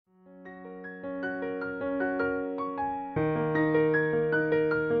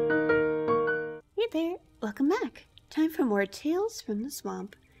there, welcome back. Time for more Tales from the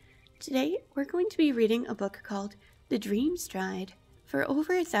Swamp. Today, we're going to be reading a book called The Dreamstride. For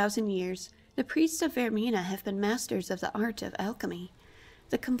over 1,000 years, the priests of Vaermina have been masters of the art of alchemy.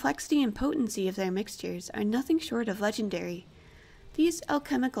 The complexity and potency of their mixtures are nothing short of legendary. These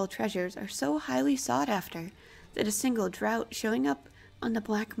alchemical treasures are so highly sought after that a single draught showing up on the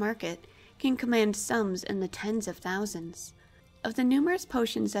black market can command sums in the tens of thousands. Of the numerous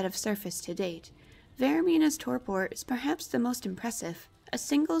potions that have surfaced to date, Vaermina's torpor is perhaps the most impressive. A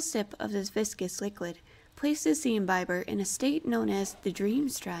single sip of this viscous liquid places the imbiber in a state known as the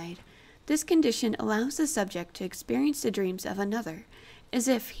Dreamstride. This condition allows the subject to experience the dreams of another, as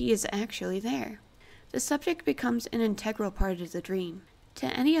if he is actually there. The subject becomes an integral part of the dream. To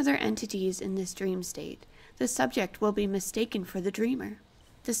any other entities in this dream state, the subject will be mistaken for the dreamer.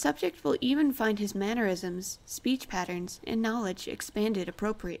 The subject will even find his mannerisms, speech patterns, and knowledge expanded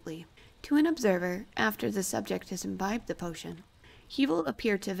appropriately. To an observer, after the subject has imbibed the potion, he will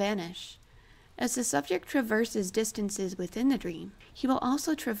appear to vanish. As the subject traverses distances within the dream, he will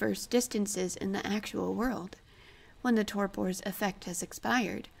also traverse distances in the actual world. When the torpor's effect has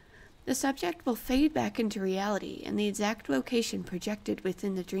expired, the subject will fade back into reality in the exact location projected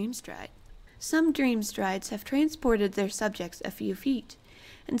within the Dreamstride. Some Dreamstrides have transported their subjects a few feet,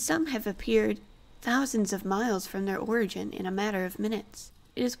 and some have appeared thousands of miles from their origin in a matter of minutes.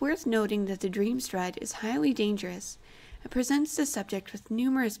 It is worth noting that the Dreamstride is highly dangerous and presents the subject with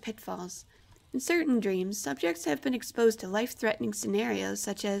numerous pitfalls. In certain dreams, subjects have been exposed to life-threatening scenarios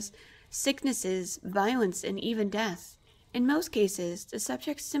such as sicknesses, violence, and even death. In most cases, the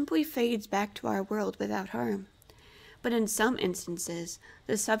subject simply fades back to our world without harm. But in some instances,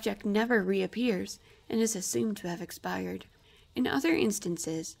 the subject never reappears and is assumed to have expired. In other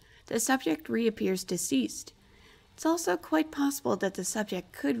instances, the subject reappears deceased. It's also quite possible that the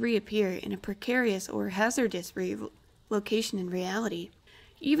subject could reappear in a precarious or hazardous location in reality,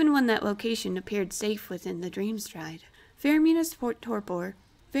 even when that location appeared safe within the Dreamstride. Vaermina's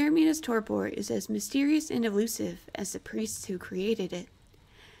torpor is as mysterious and elusive as the priests who created it.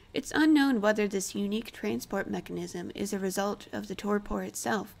 It's unknown whether this unique transport mechanism is a result of the torpor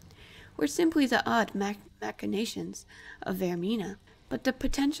itself, or simply the odd machinations of Vaermina, but the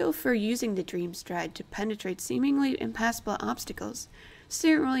potential for using the Dreamstride to penetrate seemingly impassable obstacles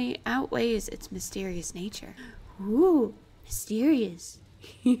certainly outweighs its mysterious nature. Ooh, mysterious.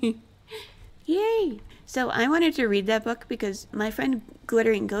 Yay! So I wanted to read that book because my friend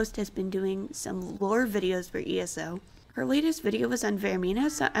Glittering Ghost has been doing some lore videos for ESO. Her latest video was on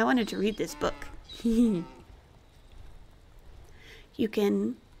Vaermina, so I wanted to read this book. You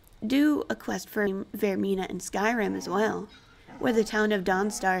can do a quest for Vaermina in Skyrim as well, where the town of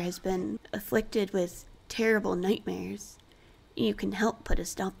Dawnstar has been afflicted with terrible nightmares. You can help put a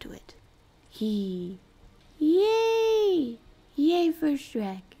stop to it. Yay! Yay for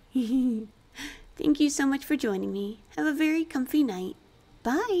Shrek. Thank you so much for joining me. Have a very comfy night.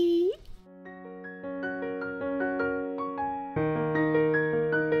 Bye!